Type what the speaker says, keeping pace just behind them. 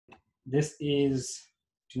this is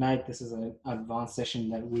tonight. This is an advanced session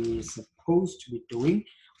that we're supposed to be doing,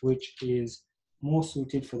 which is more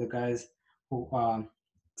suited for the guys who are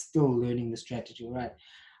still learning the strategy, right?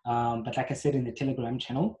 But like I said in the Telegram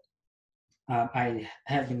channel, I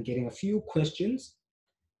have been getting a few questions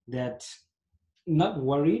that not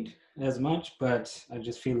worried as much, but I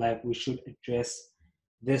just feel like we should address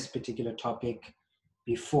this particular topic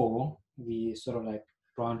before we sort of like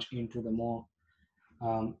branch into the more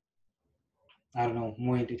I don't know,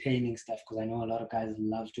 more entertaining stuff, because I know a lot of guys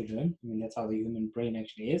love to learn. I mean, that's how the human brain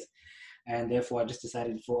actually is. And therefore, I just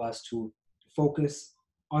decided for us to focus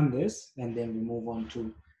on this, and then we move on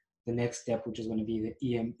to the next step, which is going to be the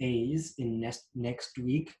EMAs in next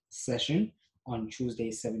week session on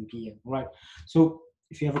Tuesday, 7 p.m. All right. So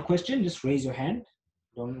if you have a question, just raise your hand.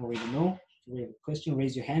 Don't already know. If you have a question,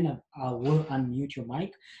 raise your hand, and I will unmute your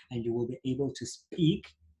mic, and you will be able to speak.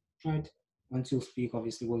 Right. Once you speak,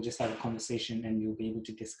 obviously, we'll just have a conversation and you'll be able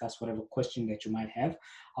to discuss whatever question that you might have.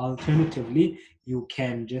 Alternatively, you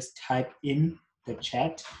can just type in the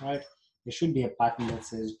chat, right? There should be a button that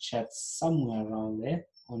says chat somewhere around there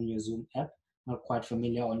on your Zoom app. Not quite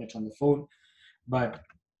familiar on it on the phone, but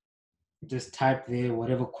just type there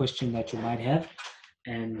whatever question that you might have,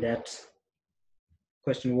 and that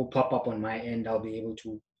question will pop up on my end. I'll be able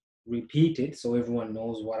to repeat it so everyone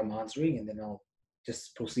knows what I'm answering, and then I'll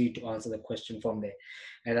just proceed to answer the question from there.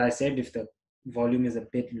 As I said, if the volume is a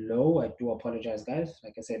bit low, I do apologize, guys.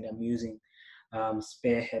 Like I said, I'm using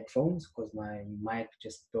spare headphones because my mic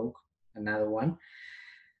just broke, another one.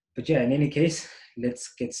 But yeah, in any case,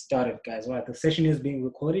 let's get started, guys. All right, the session is being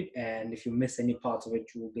recorded, and if you miss any parts of it,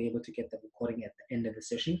 you will be able to get the recording at the end of the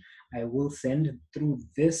session. I will send through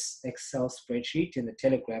this Excel spreadsheet in the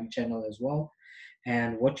Telegram channel as well.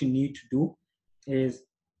 And what you need to do is,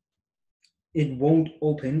 it won't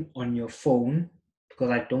open on your phone, because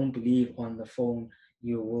I don't believe on the phone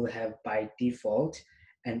you will have by default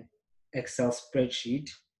an Excel spreadsheet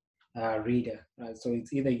reader, right? So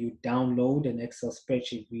it's either you download an Excel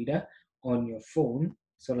spreadsheet reader on your phone,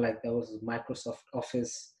 sort of like those Microsoft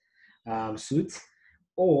Office suites,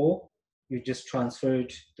 or you just transfer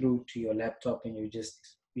it through to your laptop and you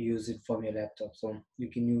just use it from your laptop. So you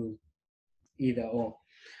can use either or,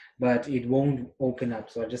 but it won't open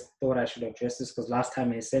up. So I just thought I should address this, because last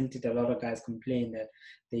time I sent it, a lot of guys complained that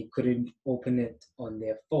they couldn't open it on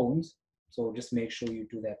their phones. So just make sure you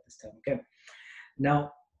do that this time, okay?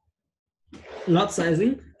 Now, lot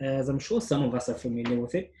sizing, as I'm sure some of us are familiar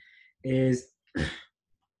with it, is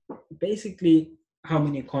basically how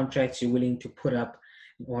many contracts you're willing to put up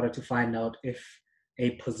in order to find out if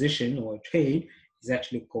a position or a trade is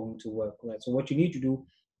actually going to work, right? So what you need to do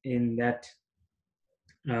in that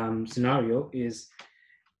scenario is,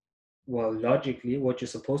 well, logically, what you're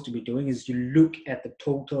supposed to be doing is you look at the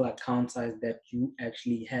total account size that you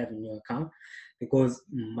actually have in your account, because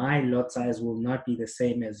my lot size will not be the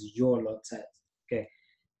same as your lot size, okay?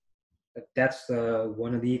 But that's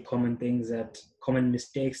one of the common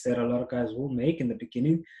mistakes that a lot of guys will make in the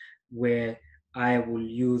beginning, where I will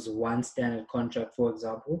use one standard contract, for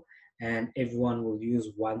example, and everyone will use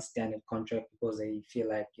one standard contract because they feel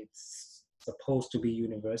like it's supposed to be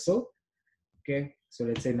universal. Okay, so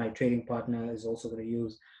let's say my trading partner is also going to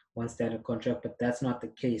use one standard contract, but that's not the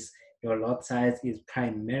case. Your lot size is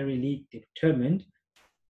primarily determined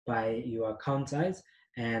by your account size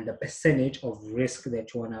and the percentage of risk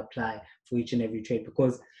that you want to apply for each and every trade.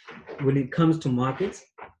 Because when it comes to markets,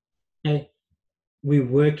 we're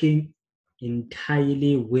working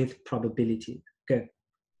entirely with probability. Okay,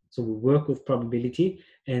 so we work with probability,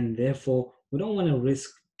 and therefore we don't want to risk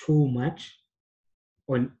too much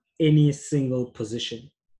on any single position,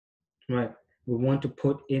 right? We want to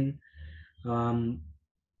put in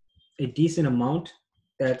a decent amount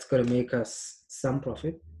that's going to make us some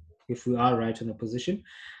profit if we are right in a position,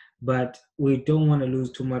 but we don't want to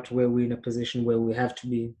lose too much where we're in a position where we have to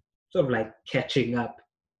be sort of like catching up.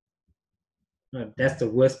 Right? That's the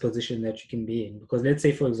worst position that you can be in, because let's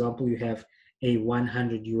say, for example, you have a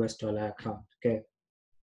 $100 account, okay,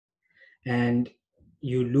 and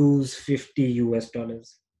you lose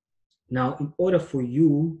 $50. Now, in order for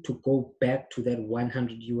you to go back to that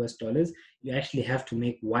 $100, you actually have to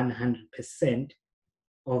make 100%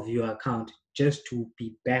 of your account just to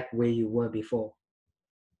be back where you were before.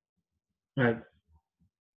 Right?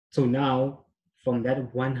 So now, from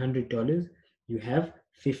that $100, you have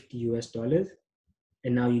 $50,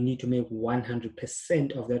 and now you need to make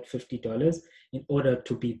 100% of that $50 in order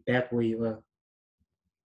to be back where you were.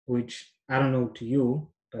 Which, I don't know to you,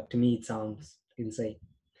 but to me it sounds insane.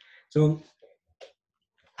 So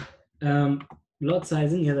lot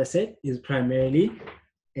sizing, as I said, is primarily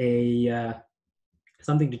a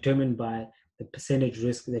something determined by the percentage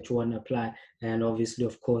risk that you want to apply, and obviously,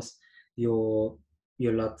 of course, your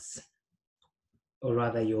lots, or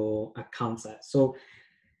rather your account size. So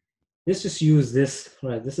let's just use this,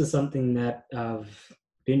 right? This is something that I've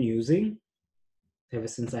been using ever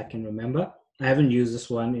since I can remember. I haven't used this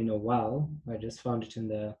one in a while. I just found it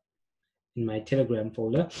in my Telegram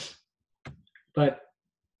folder. But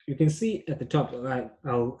you can see at the top,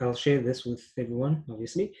 I'll share this with everyone,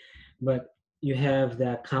 obviously, but you have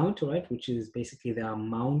the account, right, which is basically the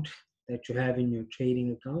amount that you have in your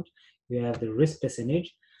trading account. You have the risk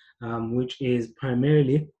percentage, which is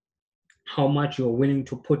primarily how much you're willing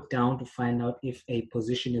to put down to find out if a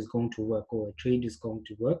position is going to work or a trade is going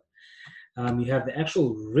to work. You have the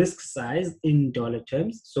actual risk size in dollar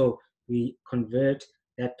terms. So we convert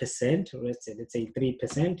that percent, or let's say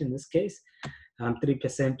 3% in this case.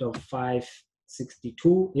 3% of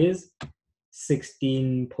 562 is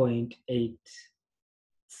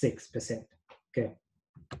 16.86%. Okay.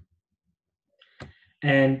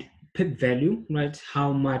 And pip value, right?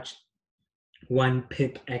 How much one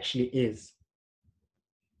pip actually is.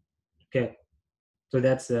 Okay. So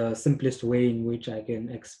that's the simplest way in which I can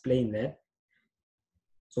explain that.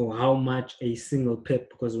 So how much a single pip,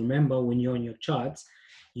 because remember when you're on your charts,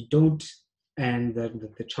 you don't, and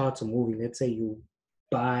the charts are moving. Let's say you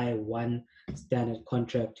buy one standard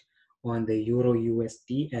contract on the Euro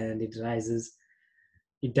USD and it rises.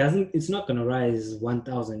 It's not going to rise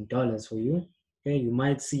 $1,000 for you. Okay, you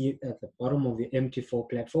might see it at the bottom of your MT4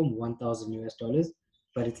 platform, 1,000 US dollars,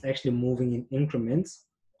 but it's actually moving in increments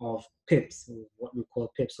of pips, what we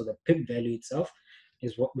call pips. So the pip value itself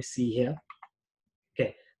is what we see here.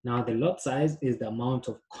 Okay, now the lot size is the amount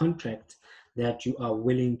of contract that you are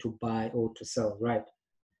willing to buy or to sell, right?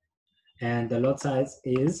 And the lot size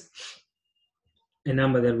is a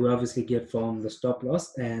number that we obviously get from the stop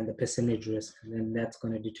loss and the percentage risk. And then that's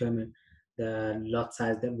going to determine the lot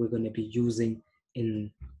size that we're going to be using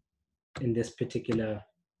in this particular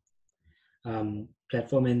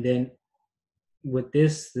platform. And then with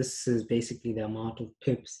this is basically the amount of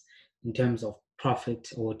pips in terms of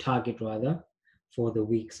profit, or target rather, for the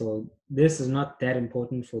week. So this is not that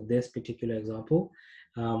important for this particular example.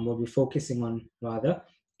 What we're focusing on rather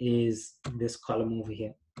is this column over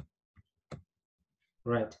here.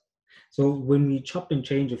 Right. So when we chop and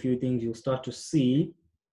change a few things, you'll start to see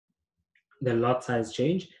the lot size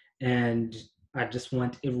change. And I just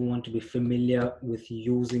want everyone to be familiar with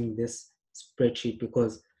using this spreadsheet,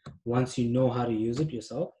 because once you know how to use it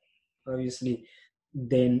yourself, obviously,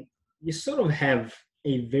 then you sort of have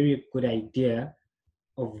a very good idea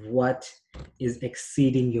of what is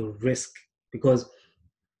exceeding your risk. Because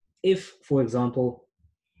if, for example,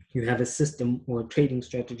 you have a system or a trading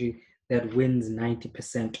strategy that wins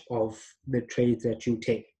 90% of the trades that you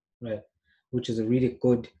take, right? Which is a really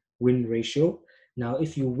good win ratio. Now,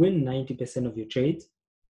 if you win 90% of your trades,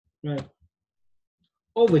 right,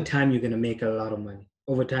 over time, you're going to make a lot of money.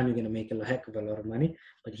 Over time, you're going to make a heck of a lot of money.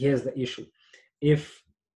 But here's the issue. If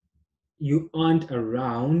you aren't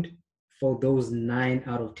around for those 9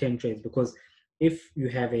 out of 10 trades, because if you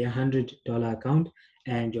have a $100 account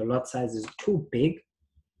and your lot size is too big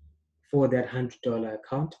for that $100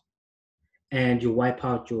 account, and you wipe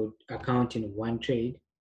out your account in one trade,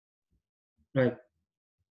 right?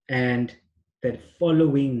 And the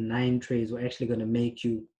following 9 trades were actually going to make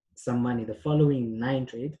you some money. The following 9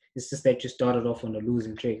 trades, it's just that you started off on a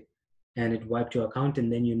losing trade and it wiped your account,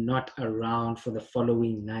 and then you're not around for the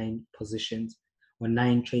following 9 positions, or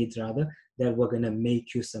 9 trades rather, that were going to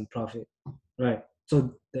make you some profit, right?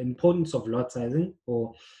 So the importance of lot sizing,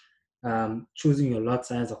 or choosing your lot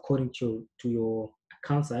size according to your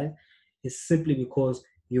account size, is simply because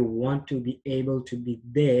you want to be able to be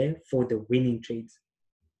there for the winning trades.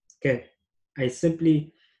 Okay, I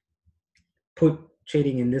simply put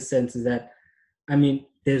trading in this sense is that, I mean,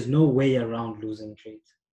 there's no way around losing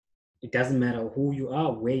trades. It doesn't matter who you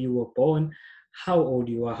are, where you were born, how old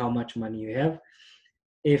you are, how much money you have.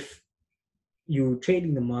 If you trade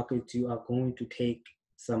in the market, you are going to take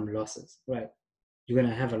some losses, right? You're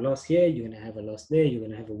going to have a loss here, you're going to have a loss there, you're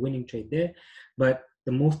going to have a winning trade there. But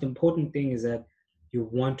the most important thing is that you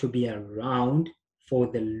want to be around for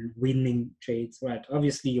the winning trades, right?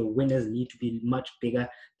 Obviously, your winners need to be much bigger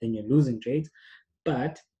than your losing trades,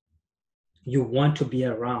 but you want to be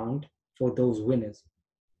around for those winners.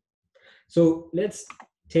 So let's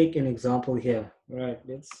take an example here, right?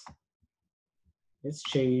 Let's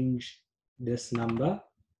change this number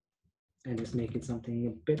and just make it something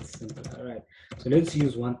a bit simpler. All right, so let's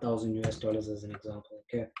use 1,000 US dollars as an example.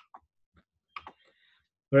 Okay,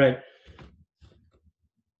 all right.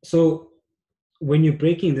 So when you're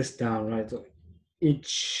breaking this down, right? So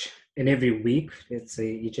each and every week, let's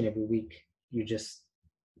say each and every week, you just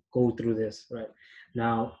go through this, right?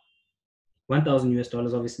 Now, 1,000 US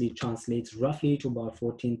dollars obviously translates roughly to about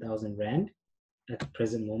 14,000 Rand at the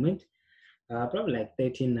present moment. Probably like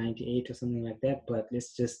 1398 or something like that. But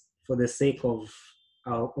let's just, for the sake of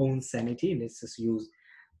our own sanity, let's just use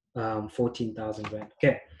 14,000 Rand.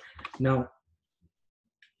 Okay. Now,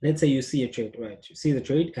 let's say you see a trade, right? You see the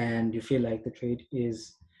trade and you feel like the trade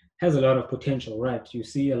has a lot of potential, right? You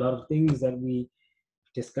see a lot of things that we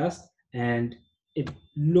discussed, and it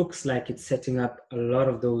looks like it's setting up a lot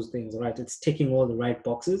of those things, right? It's ticking all the right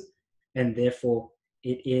boxes, and therefore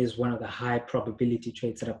it is one of the high probability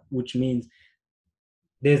trade setup, which means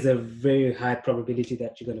there's a very high probability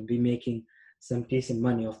that you're going to be making some decent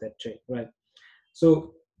money off that trade, right?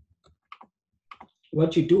 So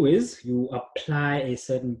what you do is you apply a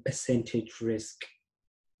certain percentage risk.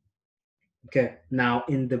 Okay, now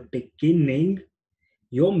in the beginning,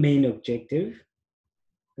 your main objective,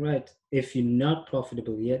 right? If you're not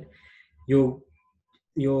profitable yet, your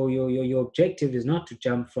your objective is not to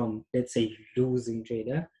jump from, let's say, losing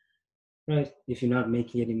trader, right? If you're not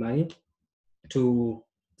making any money, to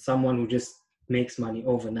someone who just makes money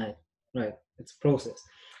overnight, right? It's a process.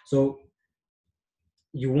 So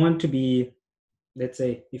you want to be, let's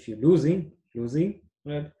say, if you're losing,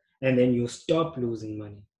 right? And then you stop losing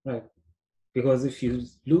money, right? Because if you're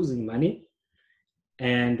losing money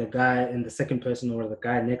and the guy and the second person or the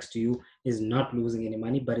guy next to you is not losing any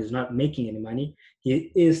money but is not making any money,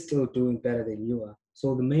 he is still doing better than you are.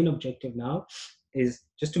 So the main objective now is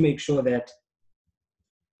just to make sure that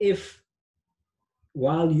if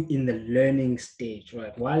while you in the learning stage,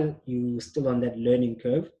 right, while you still on that learning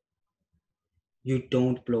curve, you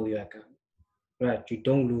don't blow your account, right? You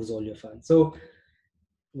don't lose all your funds. So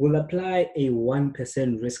we'll apply a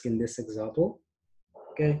 1% risk in this example,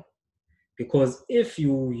 okay? Because if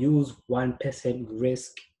you use 1%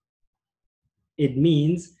 risk, it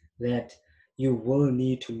means that you will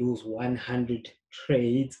need to lose 100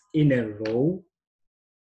 trades in a row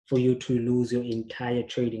for you to lose your entire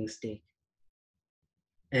trading stake.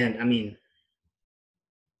 And I mean,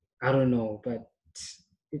 I don't know, but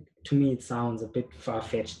to me, it sounds a bit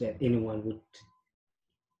far-fetched that anyone would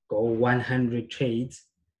go 100 trades.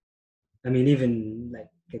 I mean, even like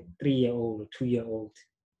a 3-year-old or 2-year-old,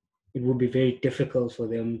 it would be very difficult for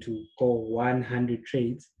them to go 100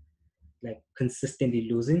 trades, like consistently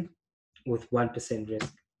losing with 1%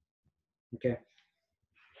 risk. Okay.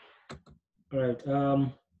 All right.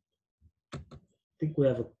 I think we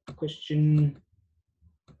have a question.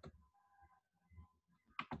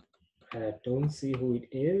 I don't see who it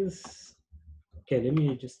is. Okay, let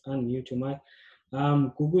me just unmute your mic.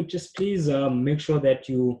 Google, just please make sure that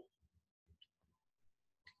you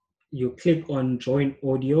click on join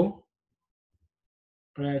audio,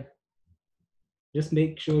 right? Just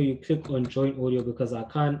make sure you click on join audio because I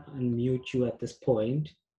can't unmute you at this point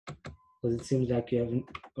because it seems like you haven't.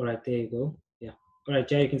 All right, there you go. Yeah. All right,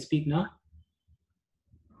 Jay, you can speak now.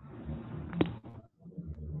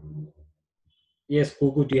 Yes,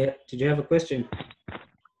 Google, did you have a question?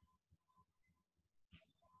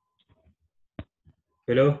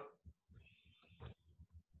 Hello?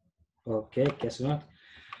 Okay, guess not.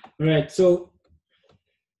 All right, so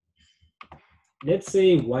let's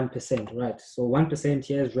say 1%, right? So 1%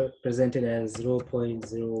 here is represented as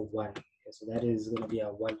 0.01. Okay, so that is going to be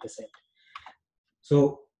a 1%.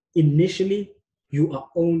 So initially, you are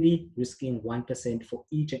only risking 1% for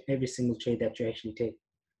each and every single trade that you actually take.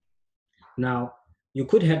 Now, you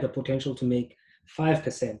could have the potential to make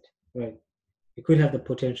 5%, right? You could have the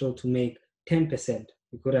potential to make 10%.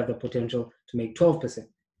 You could have the potential to make 12%,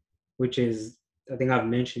 which is, I think I've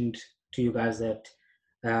mentioned to you guys that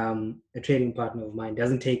a trading partner of mine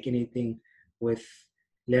doesn't take anything with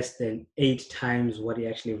less than 8 times what he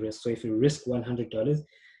actually risks. So if you risk $100,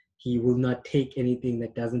 he will not take anything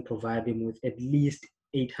that doesn't provide him with at least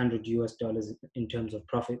 800 US dollars in terms of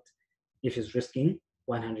profit if he's risking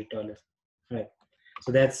 $100, right?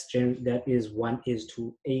 So that is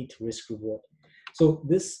 1:8 risk reward. So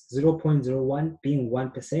this 0.01 being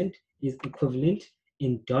 1% is equivalent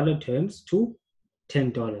in dollar terms to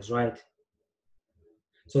 $10, right?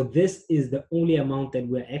 So this is the only amount that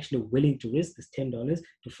we're actually willing to risk, this $10,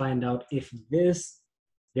 to find out if this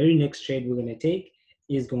very next trade we're going to take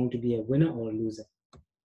is going to be a winner or a loser.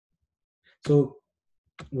 So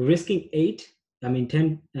we're risking $10.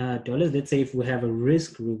 Let's say if we have a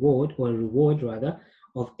risk reward or a reward rather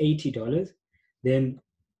of $80, then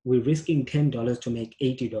we're risking $10 to make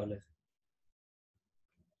 $80.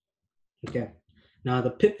 Okay. Now the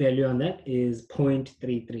pip value on that is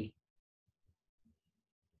 0.33.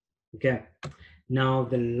 Okay. Now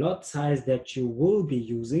the lot size that you will be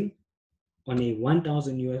using on a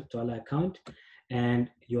 1,000 US dollar account, and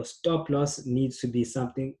your stop loss needs to be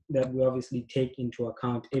something that we obviously take into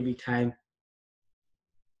account every time,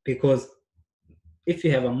 because if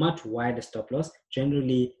you have a much wider stop loss,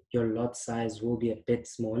 generally your lot size will be a bit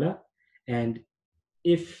smaller. And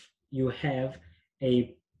if you have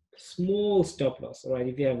a small stop loss, all right,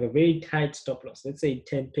 if you have a very tight stop loss, let's say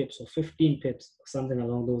 10 pips or 15 pips or something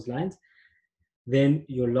along those lines, then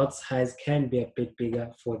your lot size can be a bit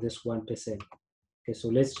bigger for this 1%. Okay, so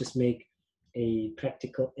let's just make a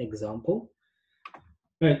practical example.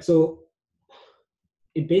 All right, so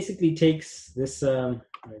it basically takes this, all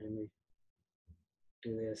right, let me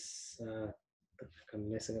do this,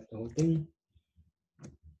 I'm messing up the whole thing.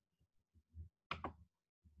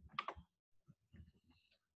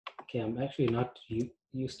 Okay, I'm actually not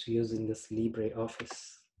used to using this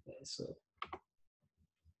LibreOffice, so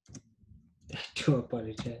I do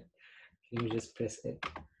apologize. Let me just press it.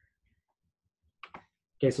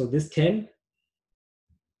 Okay, so this 10,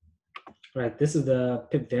 right, this is the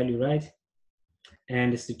pip value, right?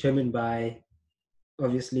 And it's determined by,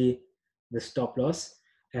 obviously, the stop loss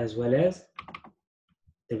as well as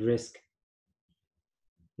the risk.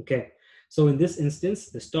 Okay, so in this instance,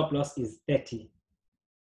 the stop loss is 30.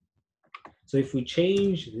 So if we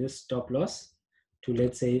change this stop loss to,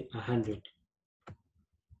 let's say, 100,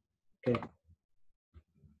 okay.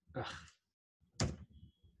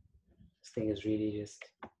 This thing is really just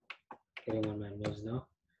getting on my nerves now.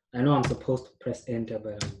 I know I'm supposed to press enter,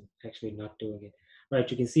 but I'm actually not doing it.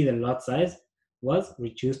 Right, you can see the lot size was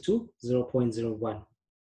reduced to 0.01.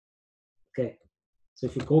 Okay, so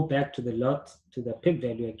if we go back to the pip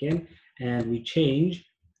value again, and we change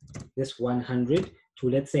this 100 to,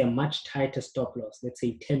 let's say, a much tighter stop loss, let's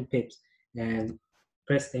say 10 pips, and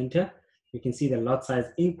press enter, you can see the lot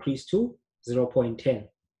size increased to 0.10.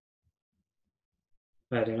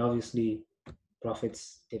 Right, and obviously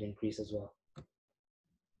profits did increase as well.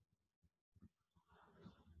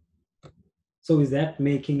 So is that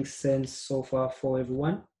making sense so far for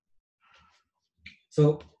everyone?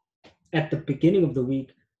 So at the beginning of the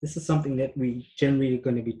week, this is something that we generally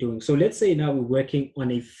going to be doing. So let's say now we're working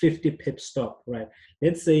on a 50 pip stop, right?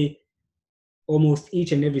 Let's say almost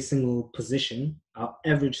each and every single position, our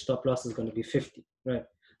average stop loss is going to be 50, right?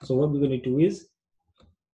 So what we're going to do is,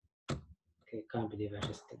 okay, can't believe I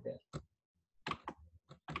just did that.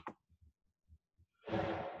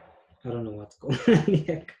 I don't know what's going on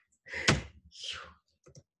here.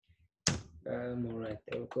 All right,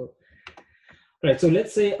 there we go. Right, so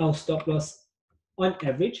let's say our stop loss on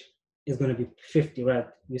average is going to be 50, right?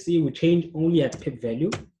 You see, we change only at pip value,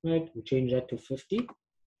 right? We change that to 50.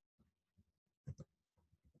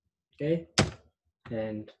 Okay,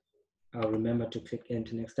 and I'll remember to click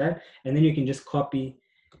enter next time. And then you can just copy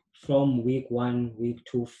from week 1, week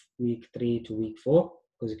 2, week 3 to week 4,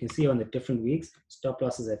 because you can see on the different weeks, stop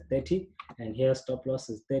loss is at 30, and here stop loss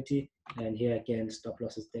is 30, and here again, stop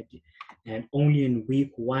loss is 30. And only in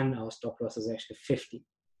week 1, our stop loss is actually 50.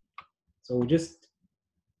 So we just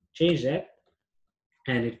change that,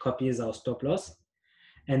 and it copies our stop loss.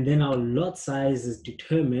 And then our lot size is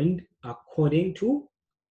determined according to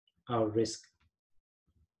our risk.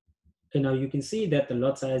 Okay, now you can see that the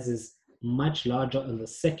lot size is much larger on the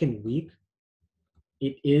second week.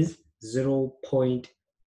 It is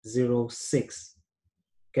 0.06.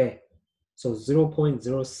 Okay, so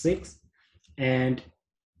 0.06. And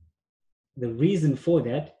the reason for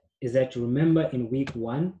that is that, you remember, in week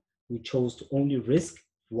 1, we chose to only risk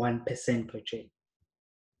 1% per trade.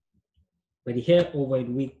 But here over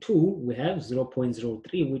in week 2, we have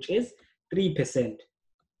 0.03, which is 3%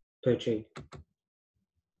 per trade.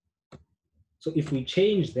 So if we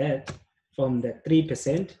change that from the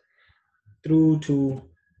 3% through to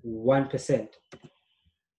 1%,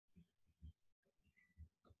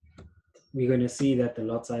 we're going to see that the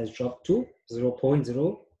lot size dropped to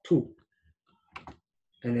 0.02.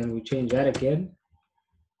 And then we change that again.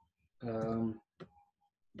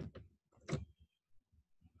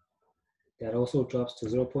 That also drops to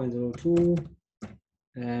 0.02,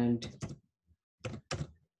 and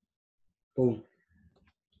boom,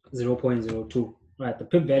 0.02. Right, the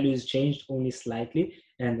pip value is changed only slightly,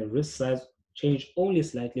 and the risk size changed only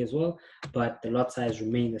slightly as well, but the lot size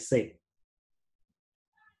remained the same.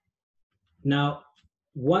 Now,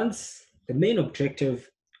 once the main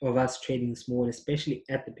objective of us trading small, especially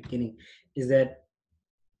at the beginning, is that,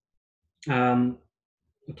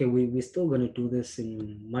 okay, we're still going to do this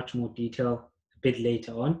in much more detail a bit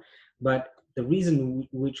later on, but the reason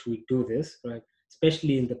which we do this, right,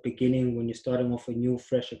 especially in the beginning when you're starting off a new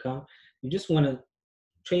fresh account, you just want to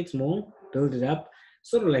trade small, build it up,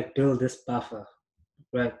 sort of like build this buffer,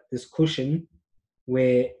 right? This cushion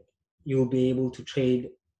where you'll be able to trade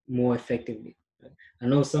more effectively. I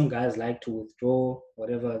know some guys like to withdraw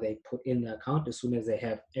whatever they put in the account as soon as they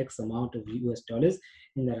have X amount of US dollars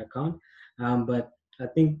in that account. But I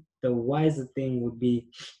think the wiser thing would be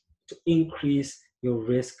to increase your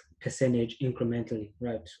risk percentage incrementally,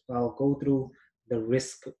 right? I'll go through the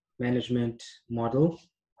risk management model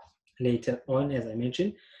later on, as I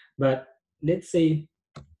mentioned. But let's say,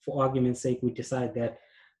 for argument's sake, we decide that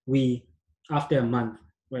we, after a month,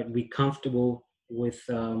 right, we're comfortable with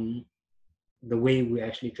the way we're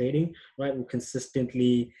actually trading, right? We're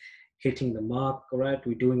consistently hitting the mark, right?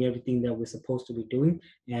 We're doing everything that we're supposed to be doing,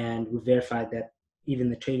 and we verified that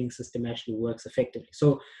even the trading system actually works effectively.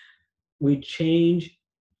 So we change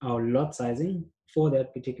our lot sizing for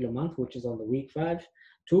that particular month, which is on the week 5,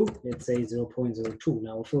 to, let's say, 0.02.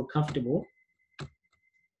 Now we feel comfortable.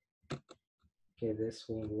 Okay, this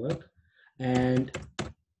won't work. And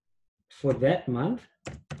for that month,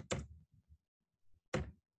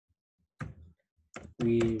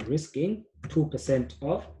 we're risking 2%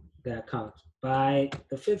 of the account. By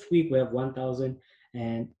the 5th week, we have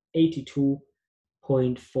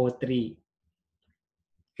 1,082.43.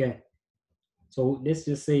 Okay, so let's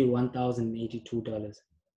just say $1,082.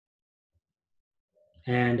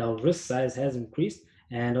 And our risk size has increased.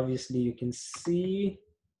 And obviously, you can see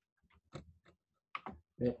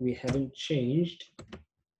that we haven't changed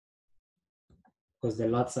because the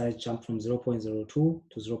lot size jumped from 0.02 to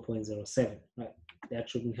 0.07, right? That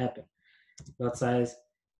shouldn't happen. Lot size,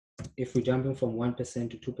 if we're jumping from 1%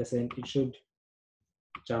 to 2%, it should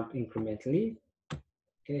jump incrementally.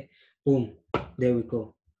 Okay, boom, there we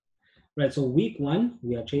go. Right, so week 1,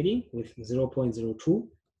 we are trading with 0.02,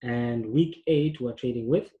 and week 8, we're trading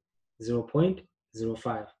with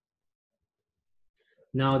 0.05.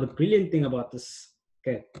 Now, the brilliant thing about this,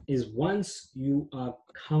 okay, is once you are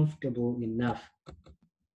comfortable enough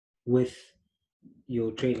with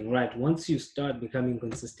your trading, right? Once you start becoming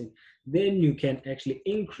consistent, then you can actually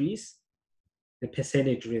increase the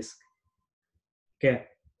percentage risk. Okay.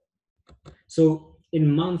 So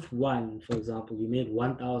in month 1, for example, you made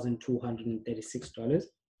 $1,236.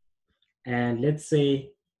 And let's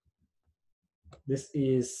say this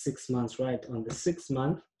is 6 months, right? On the 6th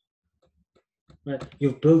month, right,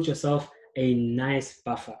 you've built yourself a nice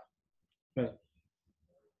buffer, right?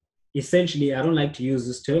 Essentially, I don't like to use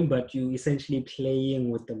this term, but you essentially playing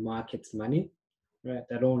with the market's money, right?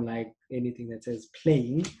 I don't like anything that says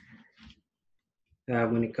playing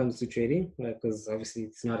when it comes to trading, right? Because obviously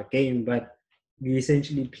it's not a game, but you're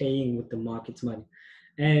essentially playing with the market's money.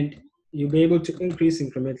 And you'll be able to increase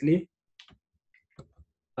incrementally.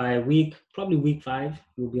 By probably week 5,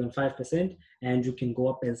 you'll be on 5%, and you can go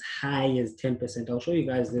up as high as 10%. I'll show you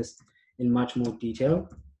guys this in much more detail.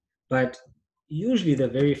 But usually the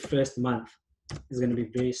very first month is going to be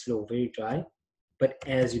very slow, very dry. But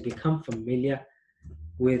as you become familiar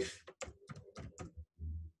with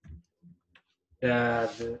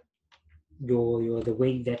the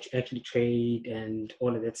way that you actually trade and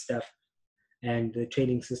all of that stuff, and the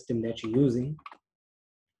trading system that you're using,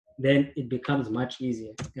 then it becomes much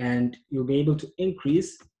easier, and you'll be able to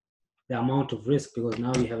increase the amount of risk because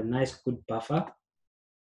now you have a nice good buffer.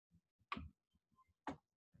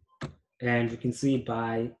 And you can see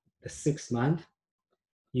by the 6th month,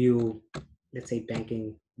 let's say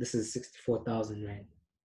banking, this is 64,000 Rand.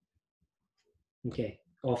 Okay,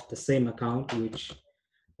 off the same account, which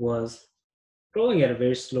was growing at a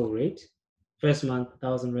very slow rate. First month,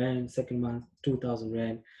 1,000 Rand, second month, 2,000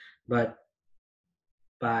 Rand. But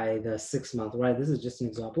by the 6th month, right, this is just an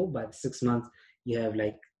example, by the 6th month, you have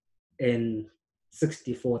like in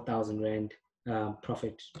 64,000 Rand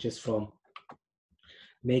profit just from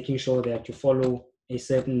making sure that you follow a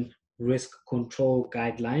certain risk control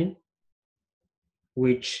guideline,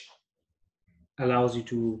 which allows you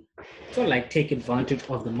to sort of like take advantage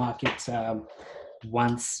of the market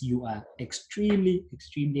once you are extremely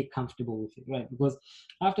comfortable with it, right? Because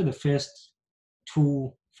after the first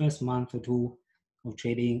month or two of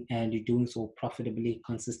trading, and you're doing so profitably,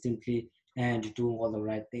 consistently, and you're doing all the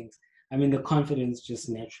right things, I mean, the confidence just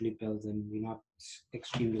naturally builds, and you're not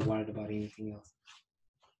extremely worried about anything else.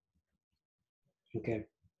 Okay.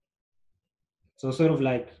 So sort of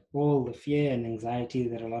like all the fear and anxiety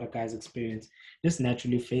that a lot of guys experience just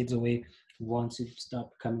naturally fades away once you start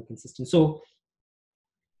becoming consistent. So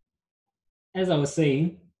as I was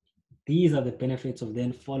saying, these are the benefits of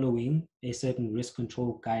then following a certain risk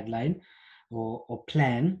control guideline or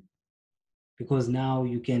plan, because now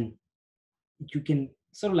you can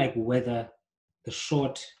sort of like weather the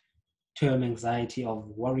short term anxiety of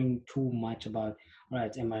worrying too much about, all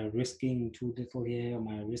right, am I risking too little here? Am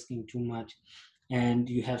I risking too much? And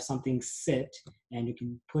you have something set, and you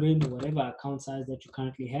can put in whatever account size that you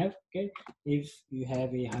currently have. Okay, if you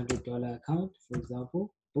have a $100 account, for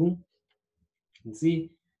example, boom, you can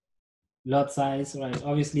see lot size, right?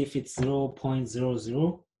 Obviously, if it's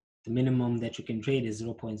 0.00, the minimum that you can trade is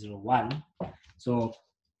 0.01. So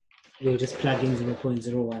we'll just plug in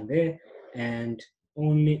 0.01 there, and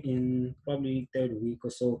only in probably third week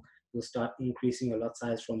or so, you'll start increasing your lot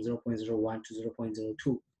size from 0.01 to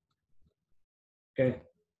 0.02. Okay,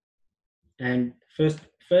 and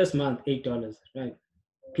first month $8, right?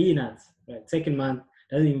 Peanuts, right? Second month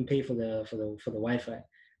doesn't even pay for the Wi-Fi,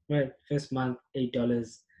 right? First month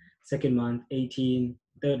 $8, second month 18,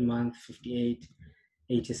 third month 58,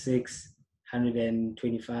 86,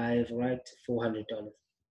 125, right? $400.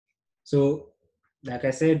 So, like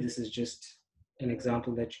I said, this is just an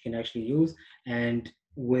example that you can actually use, and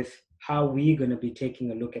with how we're going to be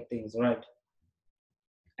taking a look at things, right?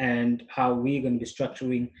 And how we're going to be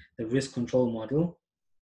structuring the risk control model,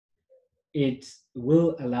 it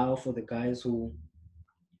will allow for the guys who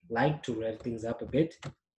like to rev things up a bit,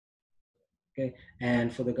 okay,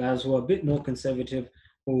 and for the guys who are a bit more conservative,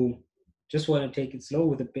 who just want to take it slow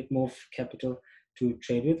with a bit more capital to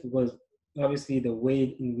trade with, because obviously the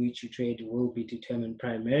way in which you trade will be determined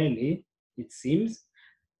primarily, it seems,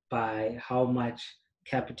 by how much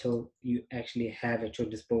capital you actually have at your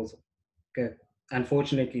disposal. Okay,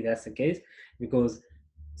 unfortunately, that's the case, because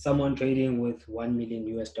someone trading with 1 million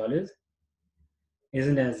US dollars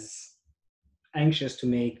isn't as anxious to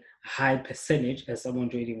make a high percentage as someone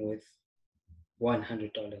trading with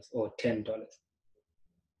 $100 or $10.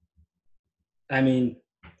 I mean,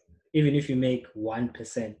 even if you make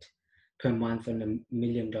 1% per month on $1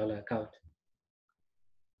 million account,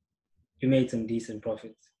 you made some decent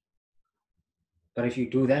profits. But if you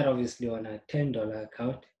do that, obviously, on a $10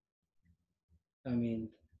 account, I mean,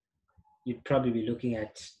 you'd probably be looking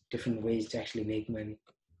at different ways to actually make money.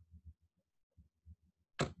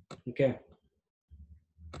 Okay.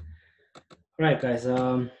 All right, guys.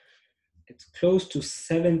 It's close to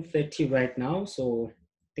 7:30 right now, so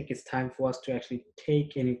I think it's time for us to actually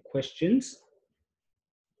take any questions.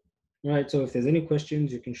 All right, so if there's any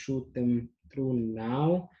questions, you can shoot them through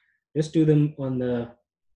now. Just do them on the,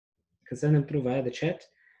 you can send them through via the chat,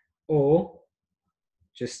 or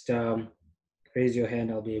just raise your hand.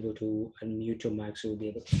 I'll be able to unmute your mic so you'll be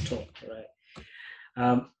able to talk. All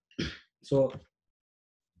right. So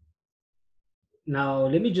now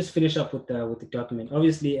let me just finish up with the document.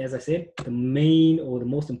 Obviously, as I said, the main or the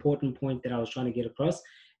most important point that I was trying to get across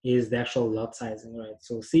is the actual lot sizing, right?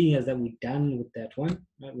 So seeing as that we're done with that one,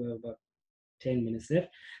 right, we have about 10 minutes left.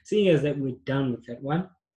 Seeing as that we're done with that one,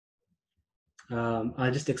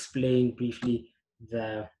 I'll just explain briefly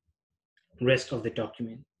the rest of the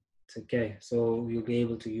document. Okay, so you'll be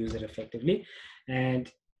able to use it effectively.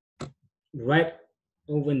 And right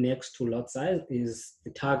over next to lot size is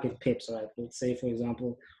the target pips, right? Let's say, for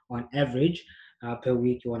example, on average per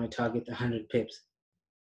week, you want to target 100 pips.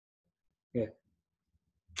 Yeah.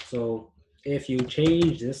 So if you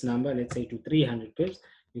change this number, let's say to 300 pips,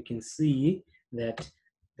 you can see that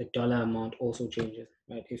the dollar amount also changes,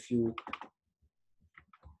 right? If you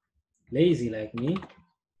lazy like me,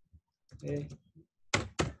 okay,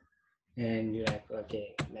 and you're like,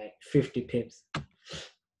 okay, like 50 pips,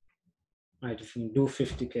 right? If you do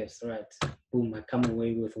 50 pips, right, boom, I come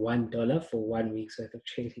away with $1 for 1 week's worth of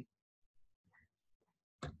trading.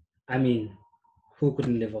 I mean, who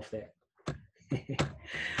couldn't live off that?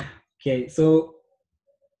 Okay, so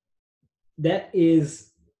that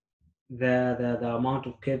is the amount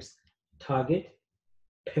of pips target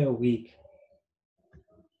per week.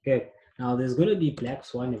 Okay, now there's going to be black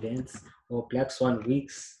swan events or black swan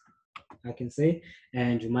weeks, I can say,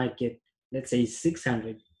 and you might get, let's say,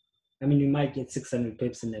 600. I mean, you might get 600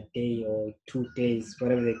 pips in a day or 2 days,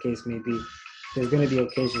 whatever the case may be. There's going to be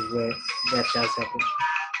occasions where that does happen.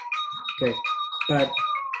 Okay, but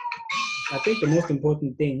I think the most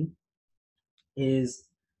important thing is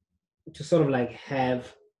to sort of like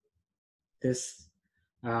have this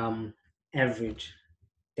average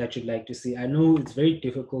that you'd like to see. I know it's very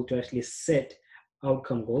difficult to actually set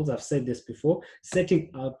outcome goals. I've said this before.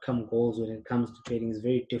 Setting outcome goals when it comes to trading is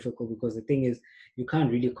very difficult, because the thing is, you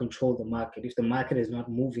can't really control the market. If the market is not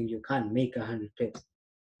moving, you can't make 100 pips.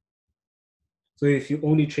 So if you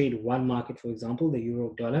only trade one market, for example, the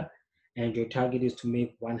euro dollar, and your target is to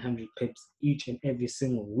make 100 pips each and every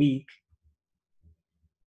single week,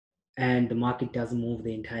 and the market doesn't move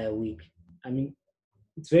the entire week, I mean,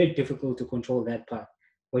 it's very difficult to control that part.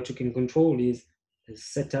 What you can control is the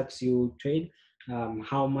setups you trade,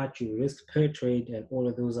 how much you risk per trade, and all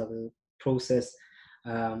of those are the process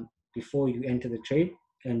before you enter the trade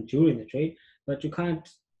and during the trade. But you can't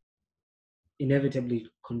inevitably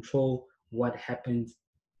control what happens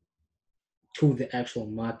to the actual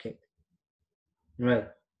market, right?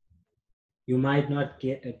 You might not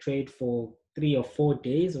get a trade for 3 or 4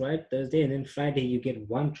 days, right? Thursday, and then Friday you get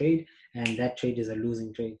one trade, and that trade is a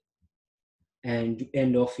losing trade. And you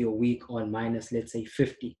end off your week on minus, let's say,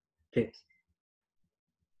 50 pips.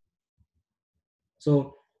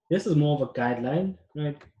 So this is more of a guideline,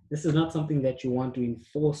 right? This is not something that you want to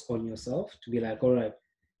enforce on yourself to be like, all right,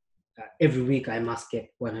 every week I must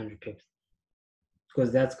get 100 pips,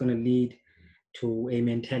 because that's going to lead to a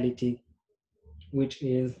mentality which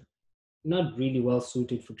is not really well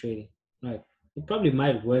suited for trading, right? It probably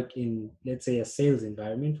might work in, let's say, a sales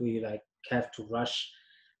environment where you like have to rush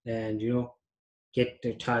and get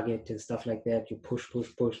the target and stuff like that. You push, push,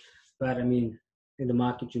 push. But I mean, in the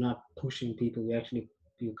market, you're not pushing people.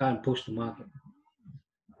 You can't push the market.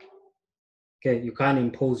 Okay, you can't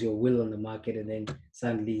impose your will on the market and then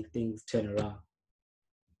suddenly things turn around.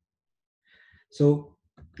 So,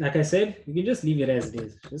 like I said, you can just leave it as it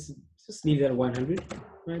is. Just leave it at 100,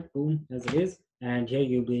 right? Boom, as it is. And here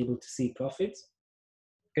you'll be able to see profits.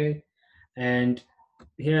 Okay, and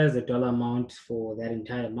here's the dollar amount for that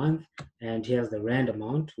entire month, and here's the rand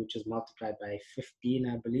amount, which is multiplied by 15,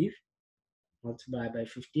 I believe. Multiplied by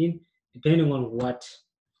 15. Depending on what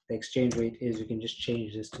the exchange rate is, you can just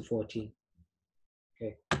change this to 14.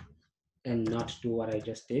 Okay, and not do what I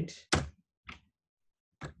just did.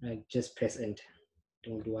 Like, just press enter.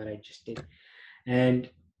 Don't do what I just did. And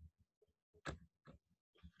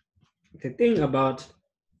the thing about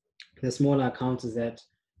the smaller accounts is that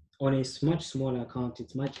on a much smaller account,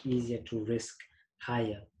 it's much easier to risk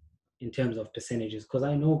higher in terms of percentages. Because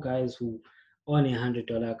I know guys who on a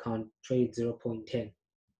 $100 account trade 0.10,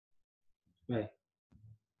 right?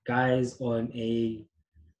 Guys on a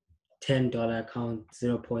 $10 account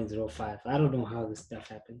 0.05. I don't know how this stuff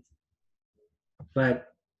happens, but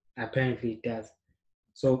apparently it does.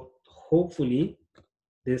 So hopefully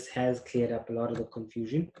this has cleared up a lot of the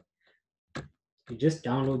confusion. You just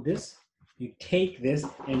download this, you take this,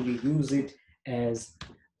 and you use it as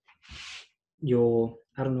your,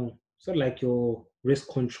 I don't know, sort of like your risk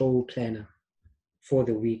control planner for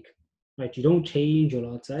the week, right? You don't change your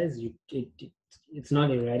lot size. It's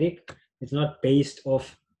not erratic. It's not based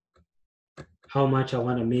off how much I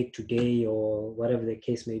want to make today or whatever the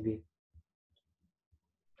case may be.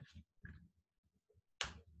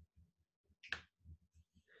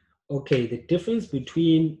 Okay, the difference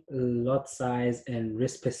between lot size and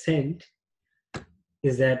risk percent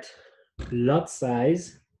is that lot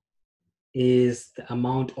size is the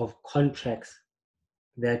amount of contracts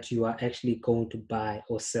that you are actually going to buy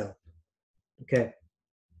or sell. Okay.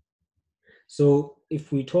 So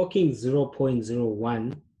if we're talking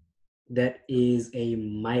 0.01, that is a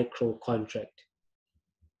micro contract,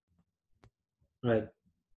 right?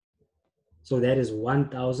 So that is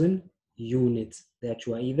 1,000 units that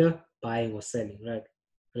you are either buying or selling, right?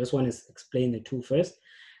 I just want to explain the two first.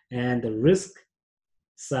 And the risk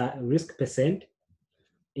percent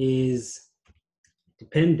is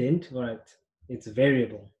dependent, right? It's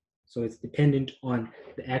variable. So it's dependent on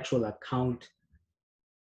the actual account.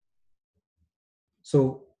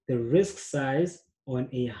 So the risk size on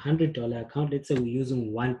a $100 account, let's say we're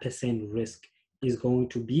using 1% risk, is going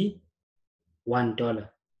to be $1.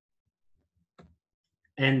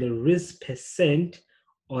 And the risk percent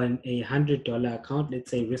on a $100 account,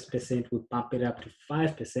 let's say risk percent, we bump it up to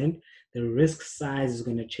 5%, the risk size is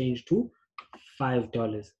going to change to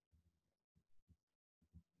 $5.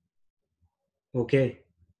 Okay.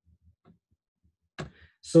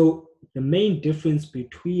 So the main difference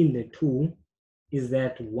between the two is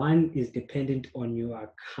that one is dependent on your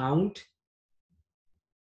account.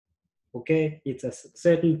 Okay, it's a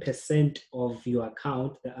certain percent of your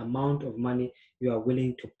account, the amount of money you are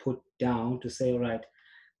willing to put down to say, all right,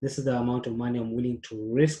 this is the amount of money I'm willing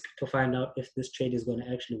to risk to find out if this trade is going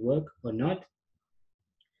to actually work or not.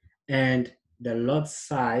 And the lot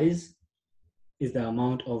size is the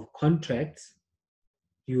amount of contracts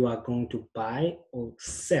you are going to buy or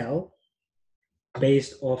sell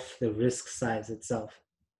based off the risk size itself.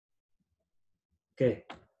 Okay,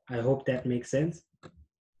 I hope that makes sense.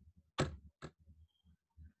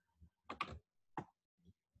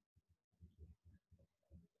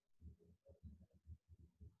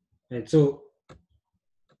 Right, so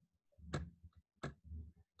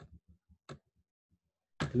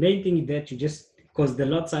the main thing that you just, because the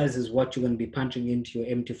lot size is what you're going to be punching into your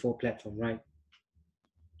MT4 platform, right?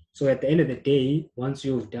 So at the end of the day, once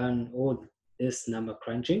you've done all this number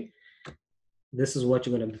crunching, this is what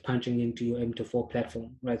you're going to be punching into your M24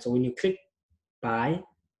 platform, right? So when you click buy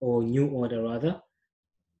or new order rather,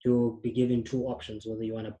 you'll be given two options, whether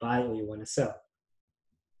you want to buy or you want to sell.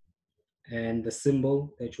 And the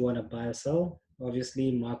symbol that you want to buy or sell,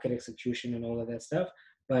 obviously market execution and all of that stuff,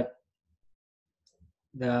 but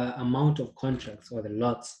the amount of contracts or the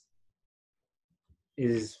lots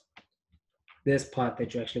is this part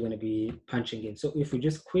that you're actually going to be punching in. So if we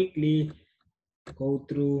just quickly go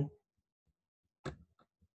through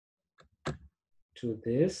to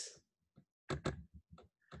this,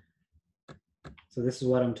 so this is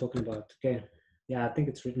what I'm talking about. Okay, yeah, I think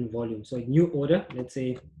it's written volume. So a new order, let's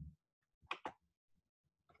say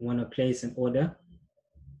you want to place an order.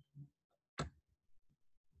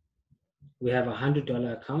 We have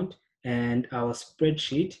 $100 account and our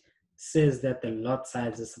spreadsheet says that the lot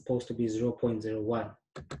size is supposed to be 0.01.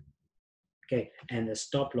 Okay, and the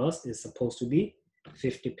stop loss is supposed to be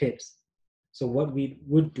 50 pips. So what we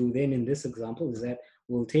would do then in this example is that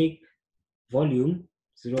we'll take volume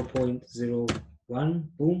 0.01,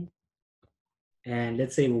 boom, and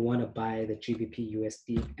let's say we want to buy the GBP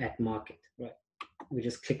USD at market, right? We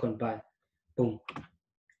just click on buy, boom,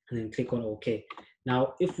 and then click on OK.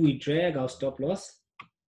 Now, if we drag our stop loss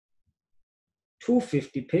to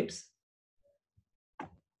 50 pips,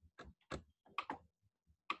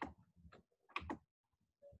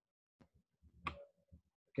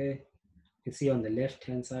 okay, you can see on the left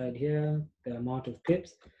hand side here the amount of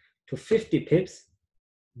pips to 50 pips.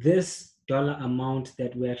 This dollar amount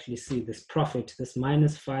that we actually see, this profit, this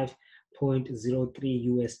minus 5.03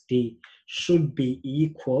 USD, should be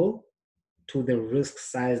equal to the risk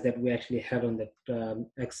size that we actually had on the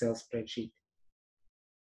Excel spreadsheet.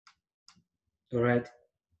 All right.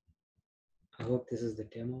 I hope this is the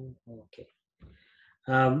demo. Okay.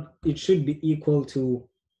 It should be equal to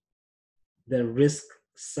the risk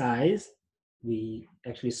size we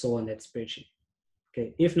actually saw on that spreadsheet.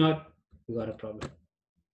 Okay. If not, we got a problem.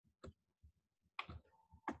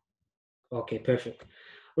 Okay, perfect.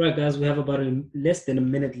 All right, guys, we have about less than a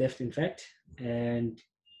minute left, in fact. And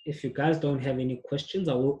if you guys don't have any questions,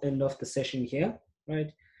 I will end off the session here, right?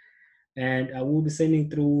 And I will be sending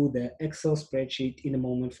through the Excel spreadsheet in a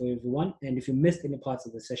moment for everyone. And if you missed any parts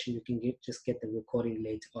of the session, you can just get the recording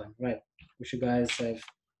later on, right? Wish you guys have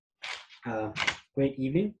a great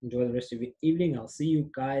evening. Enjoy the rest of your evening. I'll see you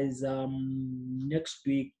guys next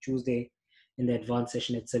week, Tuesday, in the advanced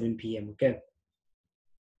session at 7 p.m. Okay?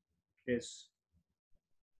 Yes.